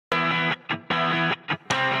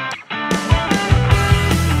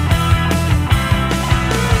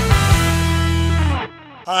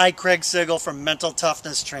Hi, Craig Sigl from Mental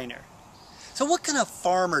Toughness Trainer. So what can a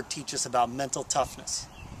farmer teach us about mental toughness?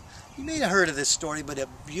 You may have heard of this story, but it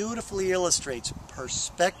beautifully illustrates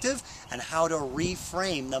perspective and how to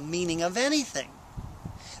reframe the meaning of anything.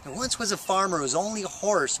 There once was a farmer whose only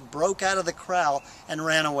horse broke out of the corral and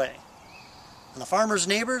ran away. And the farmer's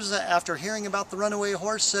neighbors, after hearing about the runaway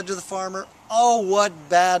horse, said to the farmer, "Oh, what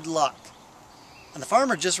bad luck." And the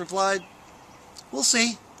farmer just replied, "We'll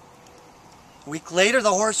see." A week later,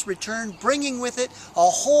 the horse returned, bringing with it a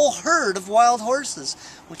whole herd of wild horses,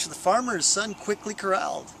 which the farmer's son quickly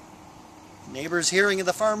corralled. The neighbors, hearing of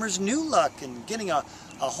the farmer's new luck and getting a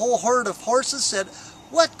whole herd of horses, said,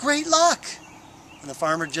 "What great luck!" And the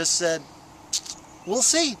farmer just said, "We'll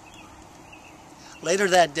see." Later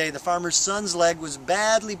that day, the farmer's son's leg was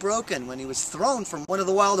badly broken when he was thrown from one of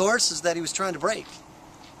the wild horses that he was trying to break.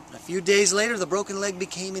 And a few days later, the broken leg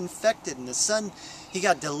became infected, and the son, he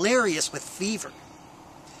got delirious with fever.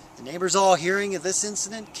 The neighbors, all hearing of this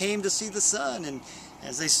incident, came to see the son, and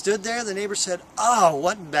as they stood there, the neighbor said, "Oh,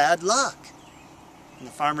 what bad luck." And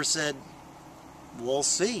the farmer said, "We'll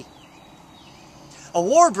see." A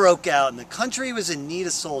war broke out, and the country was in need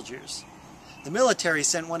of soldiers. The military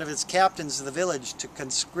sent one of its captains to the village to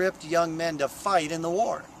conscript young men to fight in the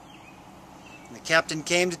war. When the captain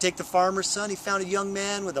came to take the farmer's son, he found a young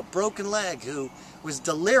man with a broken leg who was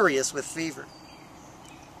delirious with fever.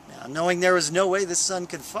 Now, knowing there was no way the son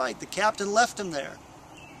could fight, the captain left him there.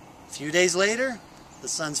 A few days later, the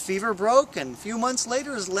son's fever broke, and a few months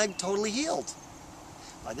later, his leg totally healed.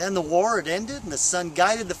 By then, the war had ended, and the son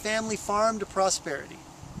guided the family farm to prosperity.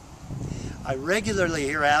 I regularly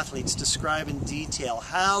hear athletes describe in detail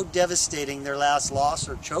how devastating their last loss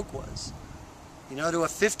or choke was. You know, to a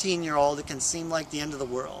 15-year-old, it can seem like the end of the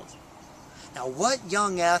world. Now, what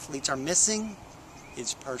young athletes are missing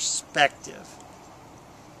is perspective.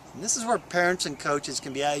 And this is where parents and coaches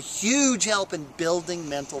can be a huge help in building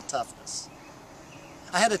mental toughness.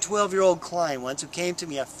 I had a 12-year-old client once who came to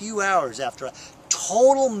me a few hours after a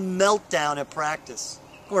total meltdown at practice,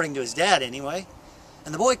 according to his dad anyway.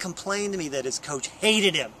 And the boy complained to me that his coach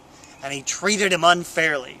hated him and he treated him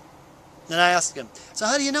unfairly. Then I asked him, "So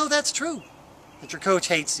how do you know that's true, that your coach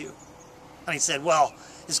hates you?" And he said, "Well,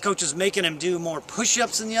 his coach was making him do more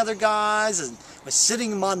push-ups than the other guys and was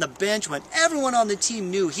sitting him on the bench when everyone on the team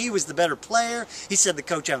knew he was the better player. He said the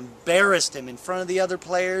coach embarrassed him in front of the other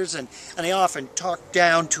players and he often talked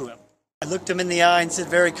down to him." I looked him in the eye and said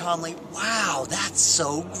very calmly, "Wow, that's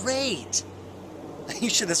so great." You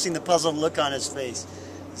should have seen the puzzled look on his face,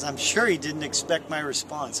 because I'm sure he didn't expect my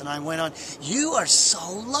response. And I went on, "You are so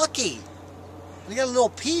lucky." And he got a little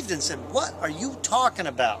peeved and said, "What are you talking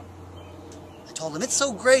about?" I told him, "It's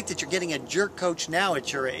so great that you're getting a jerk coach now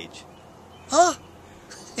at your age." "Huh?"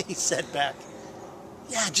 He said back.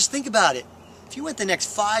 "Yeah, just think about it. If you went the next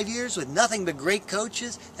 5 years with nothing but great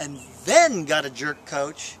coaches and then got a jerk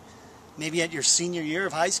coach, maybe at your senior year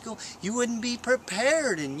of high school, you wouldn't be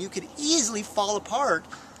prepared and you could easily fall apart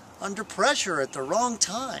under pressure at the wrong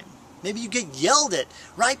time. Maybe you get yelled at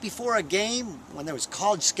right before a game when there was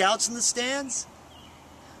college scouts in the stands.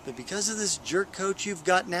 But because of this jerk coach you've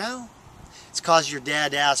got now, it's caused your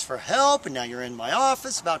dad to ask for help, and now you're in my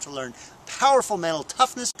office about to learn powerful mental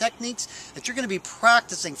toughness techniques that you're going to be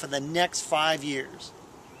practicing for the next 5 years.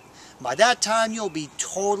 By that time, you'll be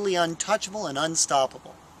totally untouchable and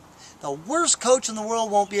unstoppable. The worst coach in the world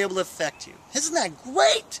won't be able to affect you. Isn't that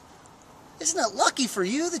great? Isn't it lucky for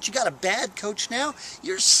you that you got a bad coach now?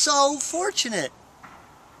 You're so fortunate."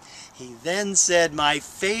 He then said my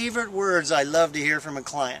favorite words I love to hear from a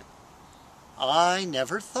client. "I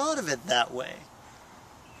never thought of it that way."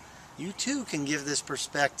 You too can give this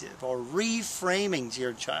perspective or reframing to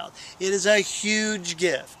your child. It is a huge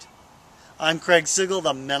gift. I'm Craig Sigl,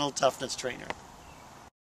 the Mental Toughness Trainer.